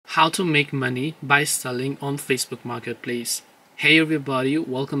How to make money by selling on Facebook Marketplace. Hey everybody,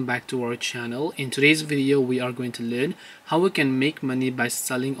 welcome back to our channel. In today's video we are going to learn how we can make money by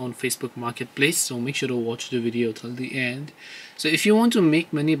selling on Facebook Marketplace, so make sure to watch the video till the end. So if you want to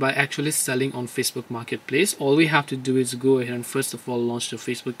make money by actually selling on Facebook Marketplace, all we have to do is go ahead and first of all launch the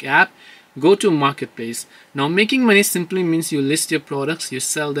Facebook app. Go to Marketplace. Now making money simply means you list your products, you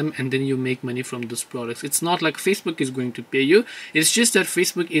sell them, and then you make money from those products. It's not like Facebook is going to pay you. It's just that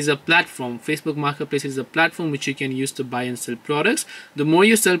Facebook is a platform. Facebook Marketplace is a platform which you can use to buy and sell products. The more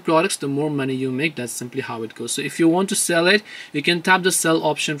you sell products, the more money you make. That's simply how it goes. So if you want to sell it, you can tap the sell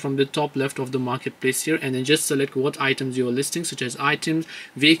option from the top left of the Marketplace here, and then just select what items you are listing, such as items,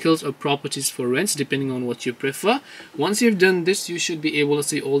 vehicles, or properties for rents, depending on what you prefer. Once you've done this, you should be able to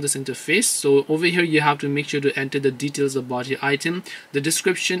see all this interface. So over here you have to make sure to enter the details about your item, the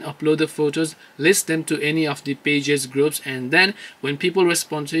description, upload the photos, list them to any of the pages, groups, and then when people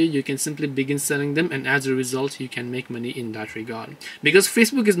respond to you, you can simply begin selling them, and as a result you can make money in that regard. Because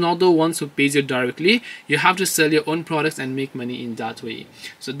Facebook is not the ones who pays you directly, you have to sell your own products and make money in that way.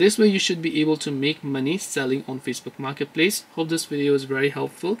 So this way you should be able to make money selling on Facebook Marketplace. Hope this video is very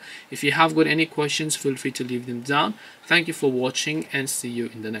helpful. If you have got any questions, feel free to leave them down. Thank you for watching and see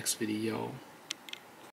you in the next video.